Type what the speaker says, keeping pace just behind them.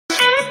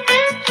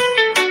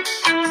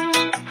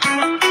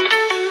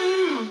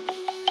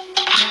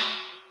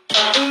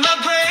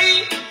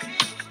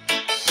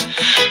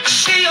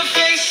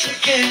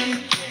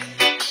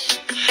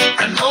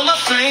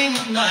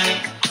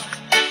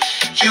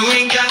You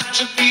ain't got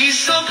to be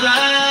so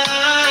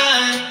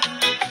blind.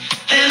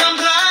 And I'm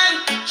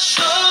blind,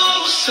 so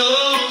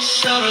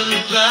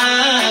sorely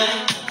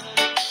blind.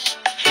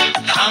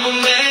 I'm a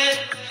man,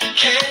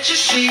 can't you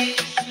see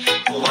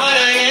what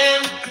I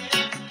am?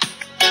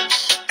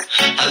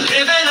 I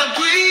live and I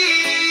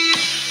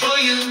breathe for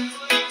you.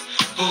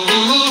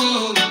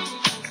 Ooh,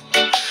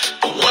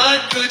 what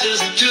good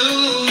does it do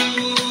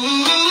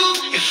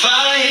if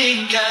I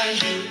ain't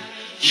got you?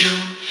 You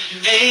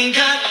ain't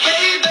got,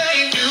 hey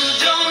babe, you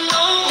don't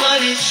know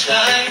what it's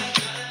like,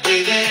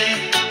 baby,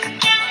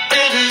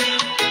 baby.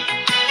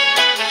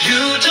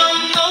 You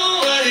don't know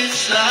what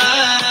it's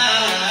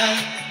like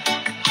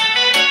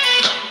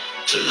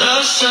to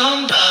love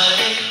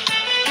somebody,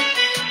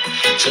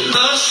 to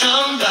love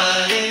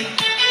somebody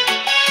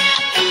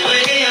the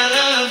way I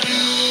love you.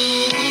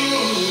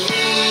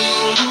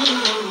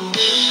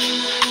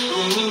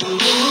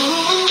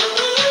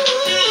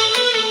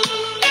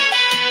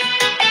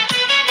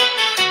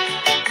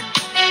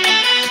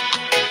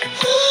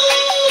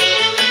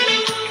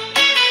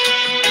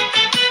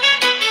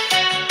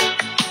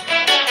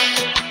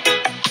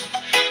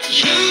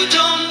 You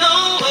don't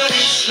know what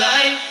it's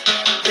like,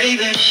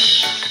 baby,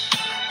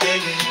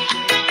 baby.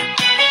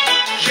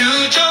 You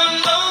don't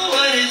know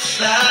what it's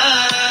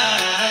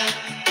like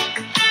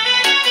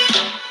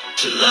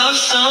to love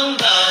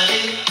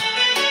somebody,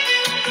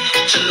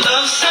 to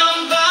love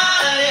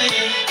somebody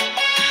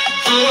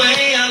the way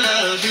I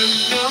love you.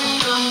 No,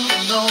 no,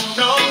 no,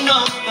 no, no,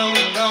 no,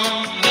 no,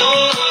 no.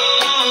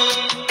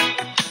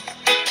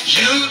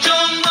 You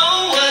don't know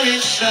what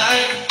it's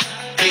like,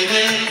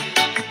 baby,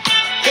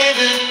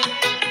 baby.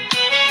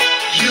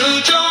 You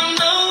don't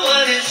know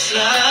what it's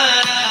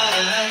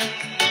like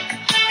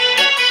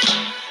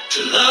to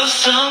love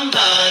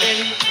somebody,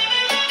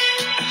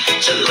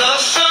 to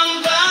love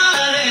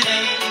somebody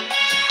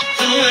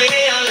the way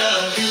I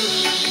love you.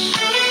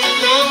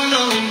 No,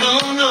 no, no,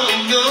 no,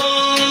 no.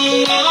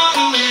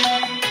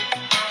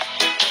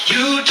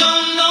 You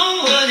don't know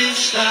what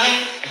it's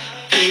like,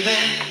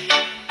 baby,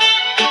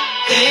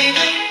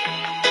 baby.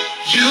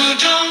 You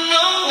don't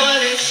know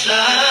what it's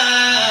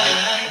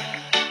like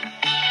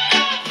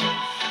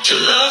to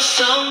love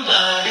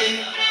somebody,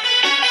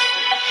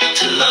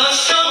 to love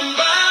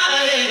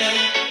somebody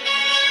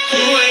the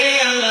way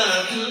I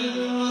love you.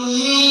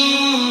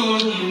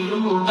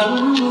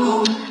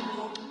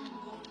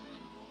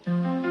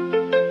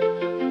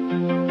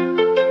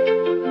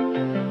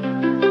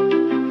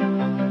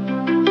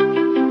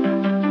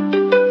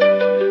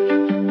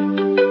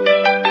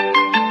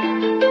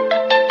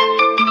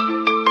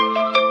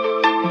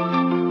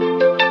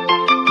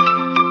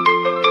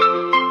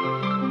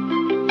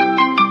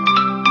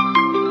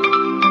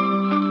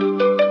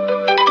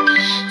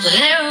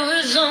 There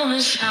was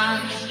always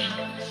fire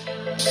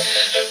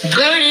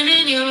burning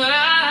in your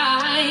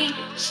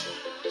eyes.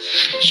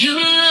 You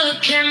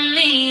look at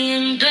me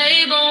and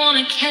babe, I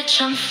wanna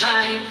catch on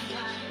fire.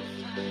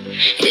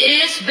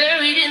 It's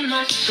buried in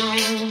my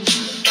soul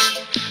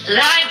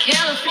like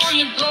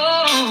California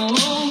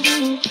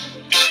gold.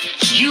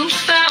 You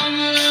found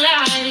the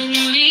light in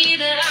me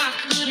that I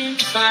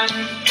couldn't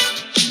find.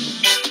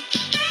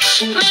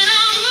 So when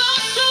I'm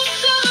lost,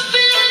 so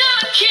feeling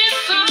I can't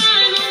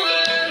find the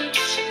words.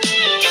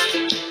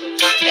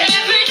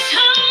 Every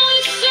time we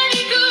say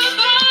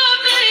goodbye,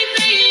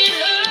 baby, it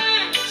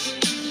hurts.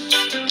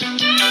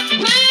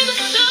 When the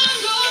sun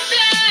goes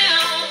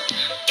down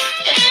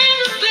and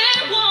the bed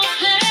won't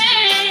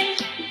play,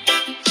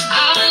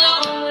 I'll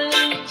always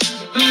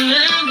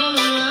remember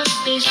us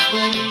this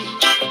way.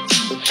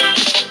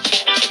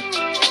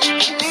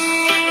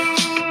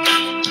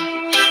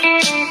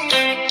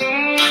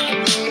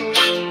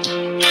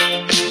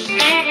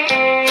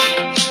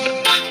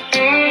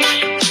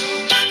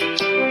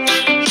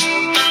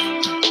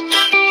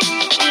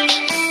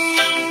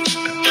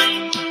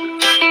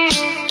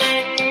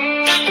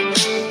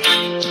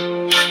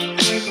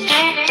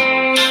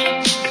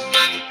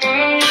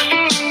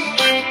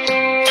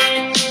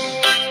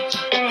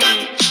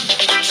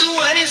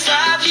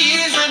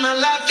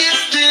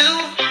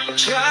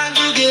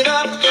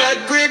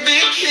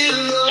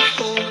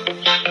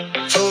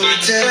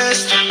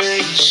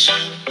 Destination.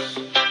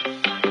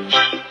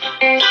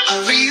 I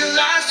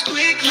realized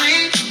quickly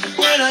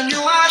when I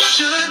knew I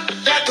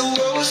should that the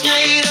world was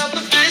made up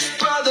of this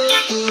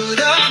brotherhood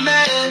of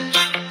man,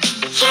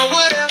 for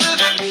whatever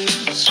that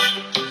means.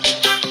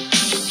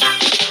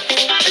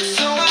 And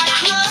so I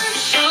cry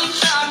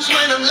sometimes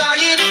when I'm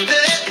lying in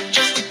bed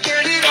just to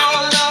get it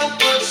all out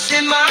what's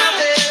in my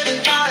head,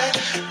 and I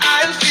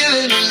am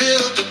feeling a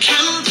little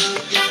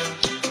peculiar, yeah.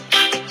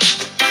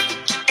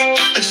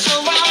 And so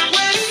I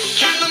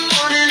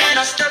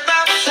I step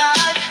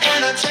outside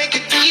and I take a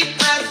deep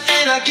breath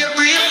and I get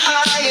real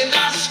high and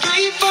I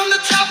scream from the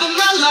top of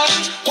my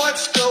lungs,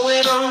 what's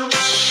going on?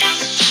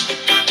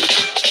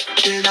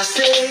 And I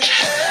say,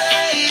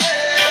 hey,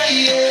 yeah,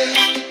 yeah.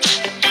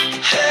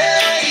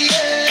 Hey,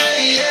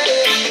 yeah,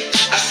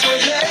 yeah. I say,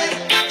 hey,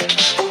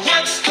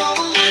 what's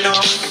going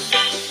on?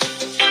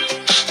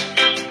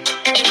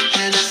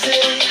 And I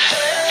say,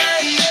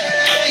 hey,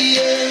 yeah,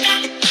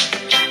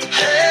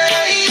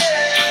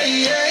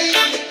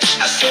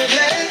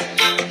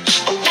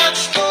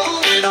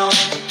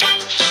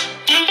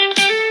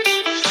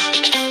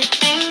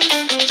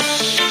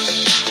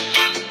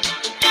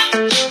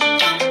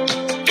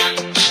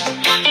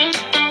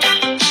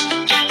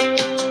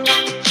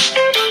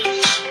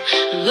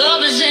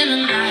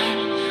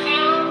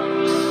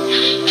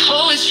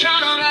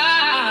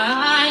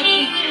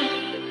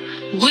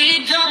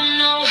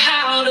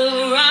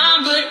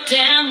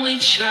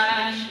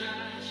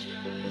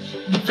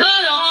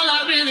 But all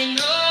I really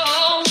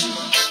know,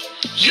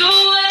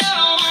 you're where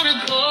I wanna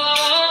go.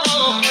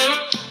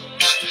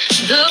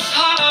 The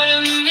part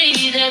of me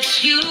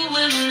that's you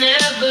will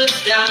never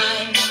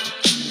die.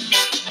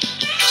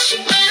 So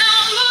when I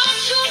look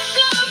to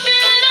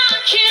something I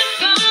can't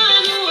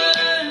find the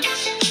words,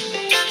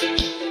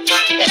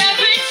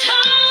 every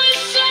time we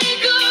say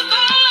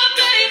goodbye,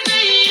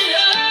 baby, it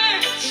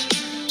hurts.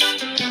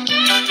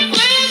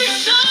 When the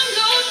sun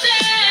goes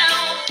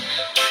down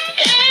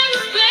and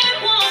the band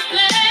won't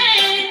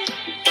play,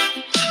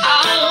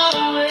 I'll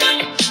always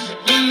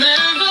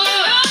remember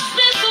us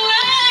this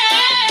way.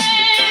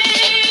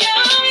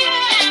 Oh,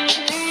 yeah.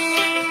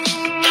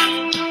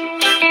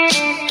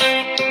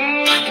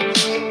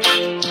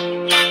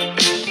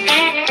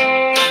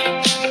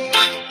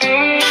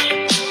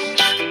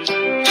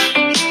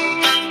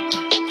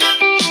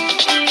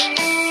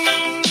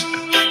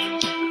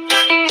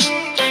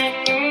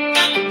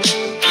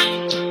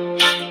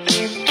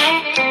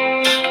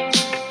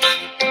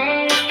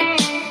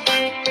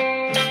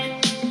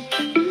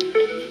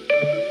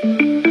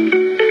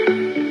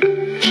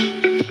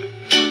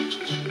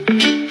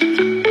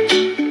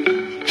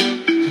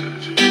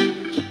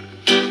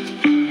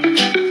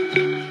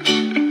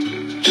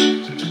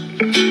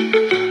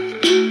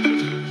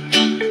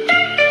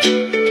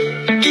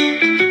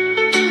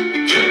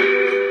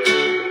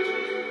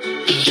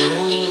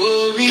 Don't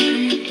worry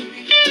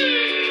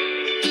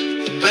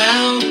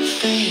about a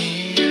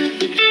thing,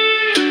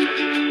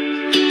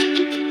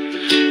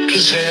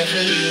 'cause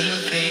every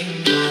little thing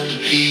gonna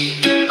be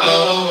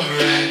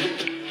alright.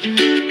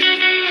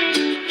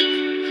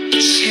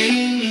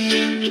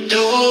 Singing,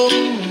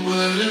 don't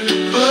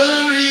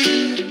worry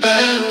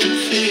about a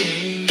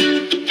thing,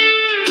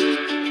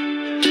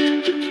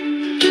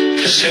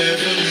 'cause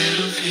every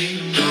little thing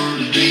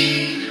gonna be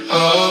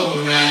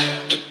alright.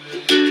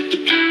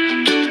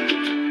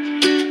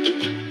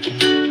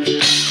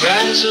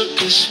 Rise up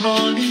this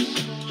morning,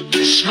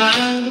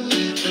 smile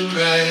with the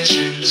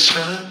rising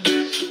sun.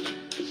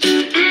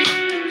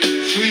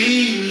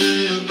 3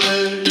 little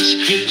birds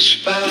pitched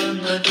by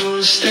my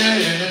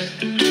doorstep,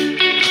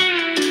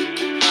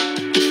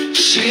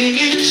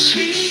 singing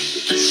sweet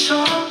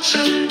songs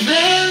and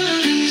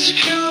melodies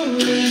pure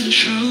and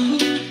true,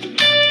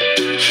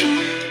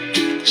 true.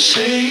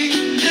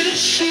 Saying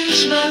this is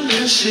my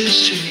message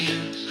to you.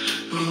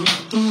 Ooh,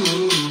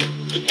 ooh.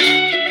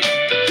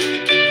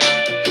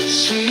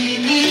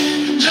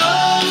 Singing,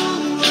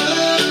 don't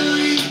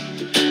worry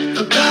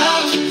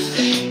about a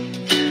thing,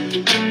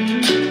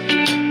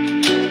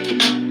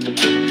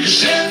 'cause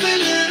every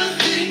little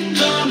thing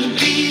gonna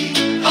be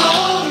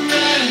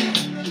alright.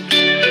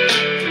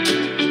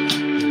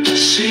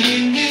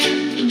 Singing,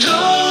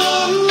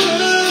 don't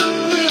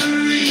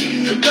worry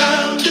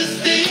about a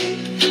thing,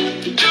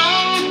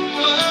 don't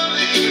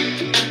worry,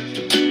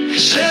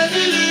 'cause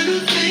every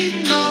little thing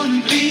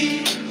gonna be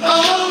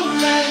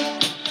alright.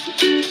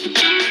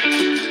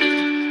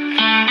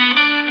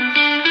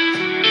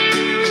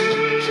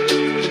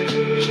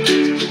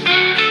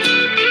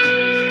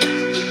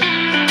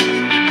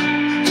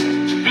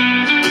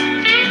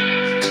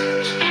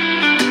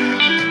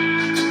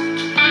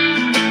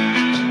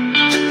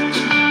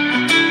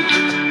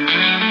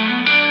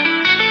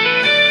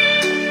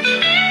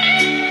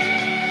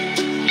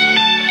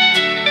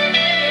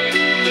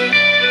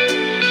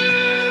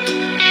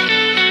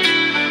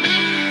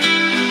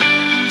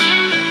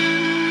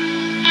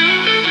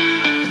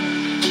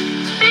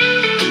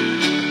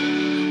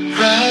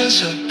 Rise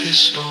up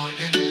this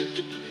morning,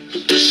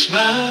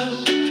 smile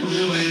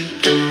with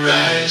the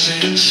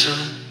rising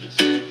sun.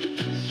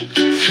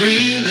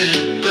 3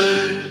 little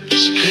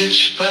birds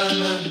pitched by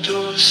my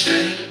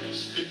doorstep,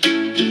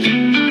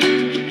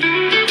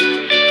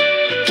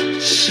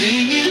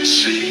 singing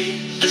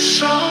sweet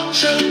songs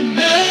and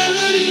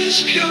melodies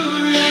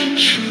pure and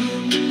true.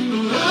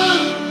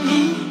 Oh,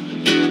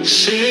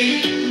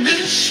 saying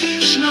this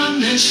is my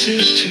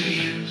message to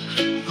you.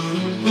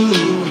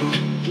 Ooh.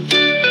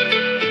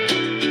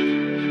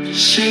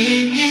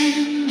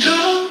 Singing,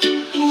 don't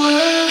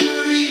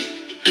worry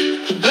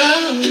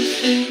about a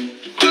thing,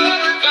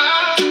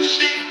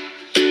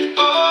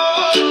 oh,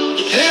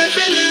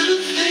 every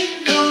little thing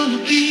gonna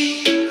be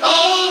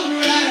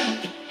alright.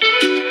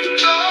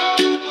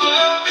 Don't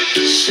worry.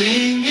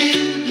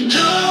 Singing,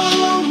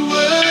 don't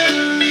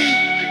worry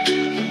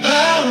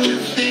about a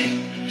thing,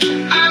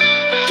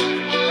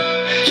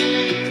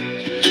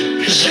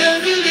 'cause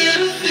every little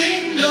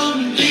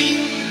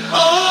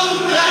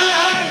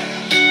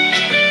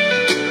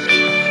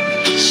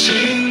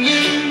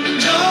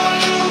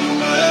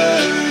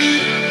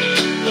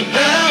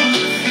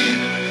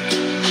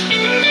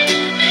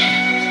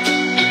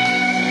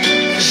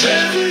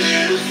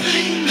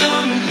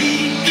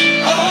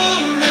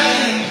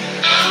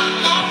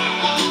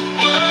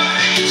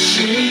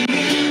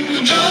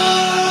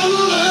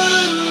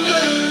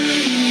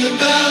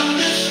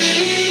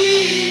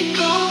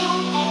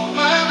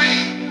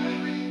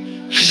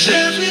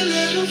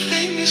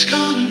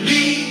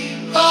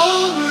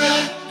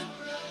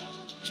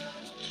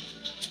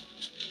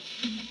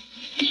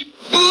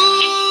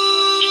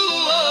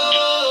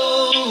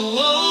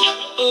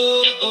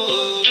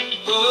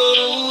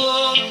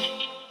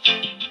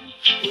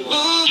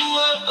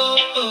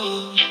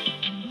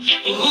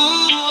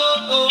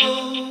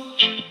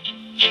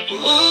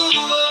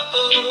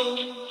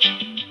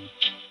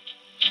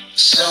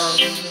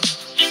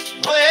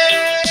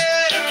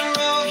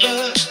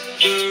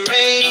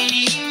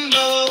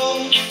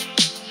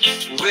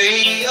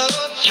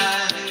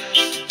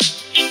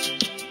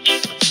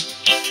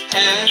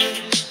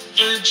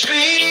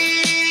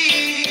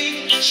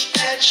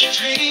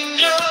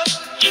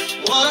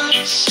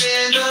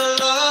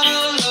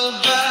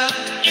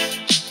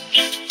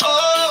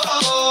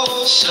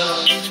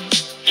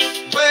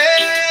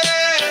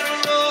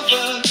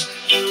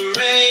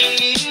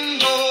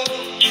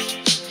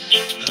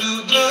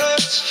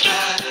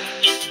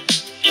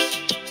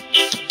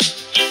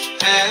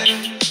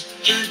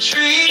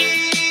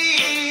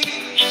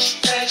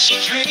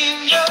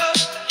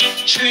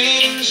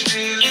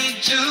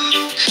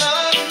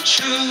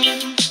Ooh,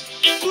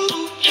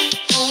 ooh,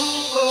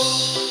 oh.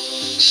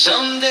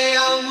 Someday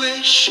I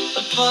wish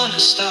upon a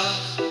star,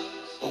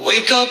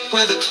 wake up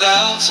where the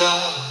clouds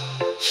are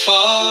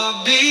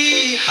far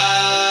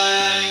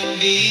behind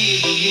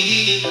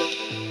me,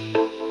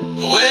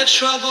 where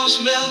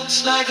troubles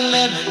melt like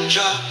lemon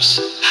drops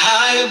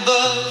high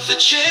above the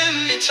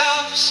chimney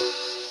tops.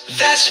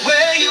 That's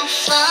where you'll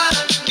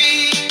find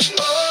me.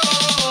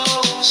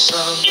 Oh,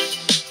 somewhere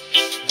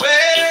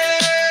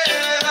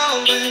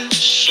I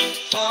wish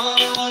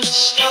upon a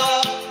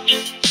star,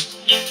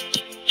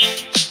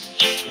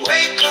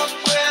 wake up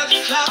where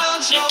the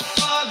clouds are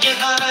far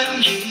behind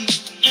me,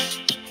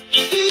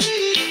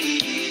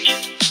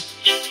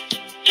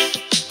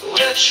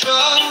 where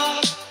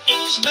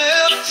troubles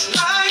melt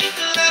like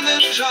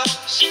lemon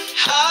drops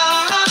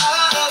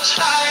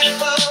high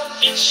above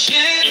the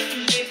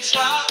chimney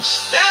tops.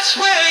 That's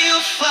where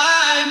you'll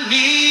find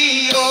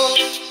me. Oh.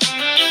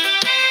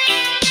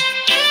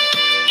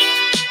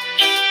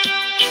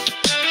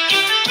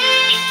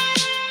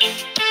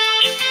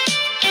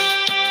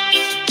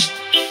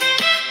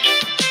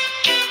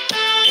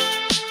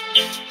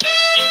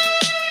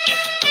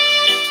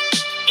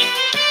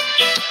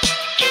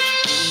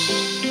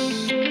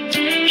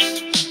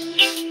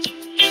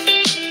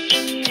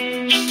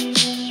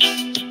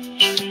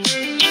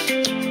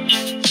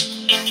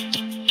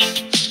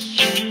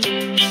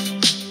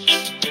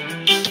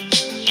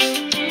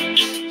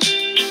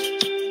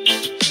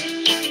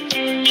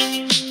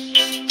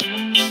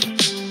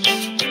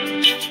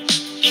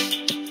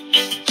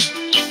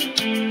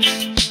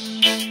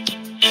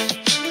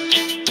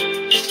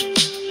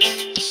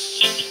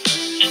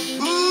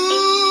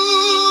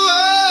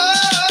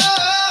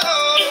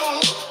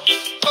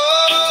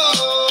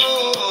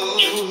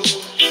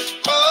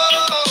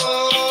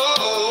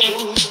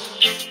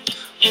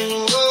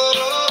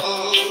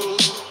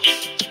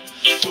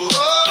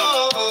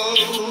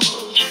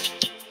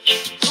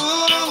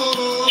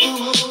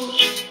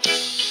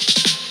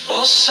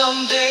 Oh,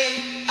 someday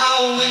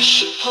I'll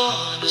wish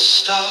upon a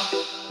star,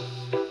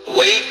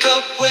 wake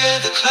up where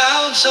the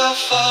clouds are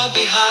far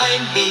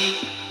behind me,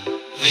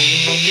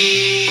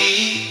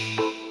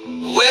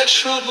 where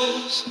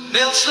troubles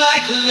melt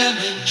like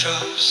lemon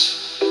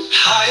drops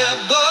high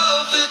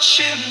above the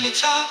chimney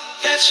top.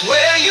 That's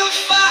where you'll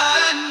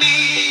find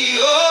me.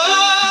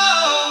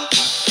 Oh,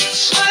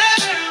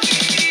 somewhere,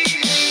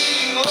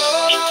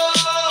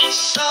 oh,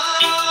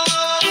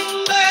 somewhere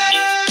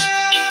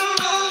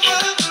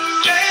over the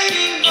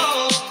rainbow,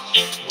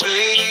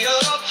 way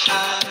up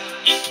high,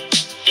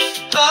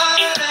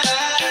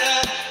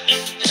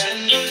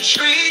 and the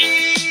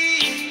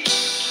tree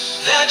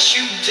that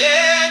you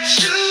dare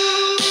to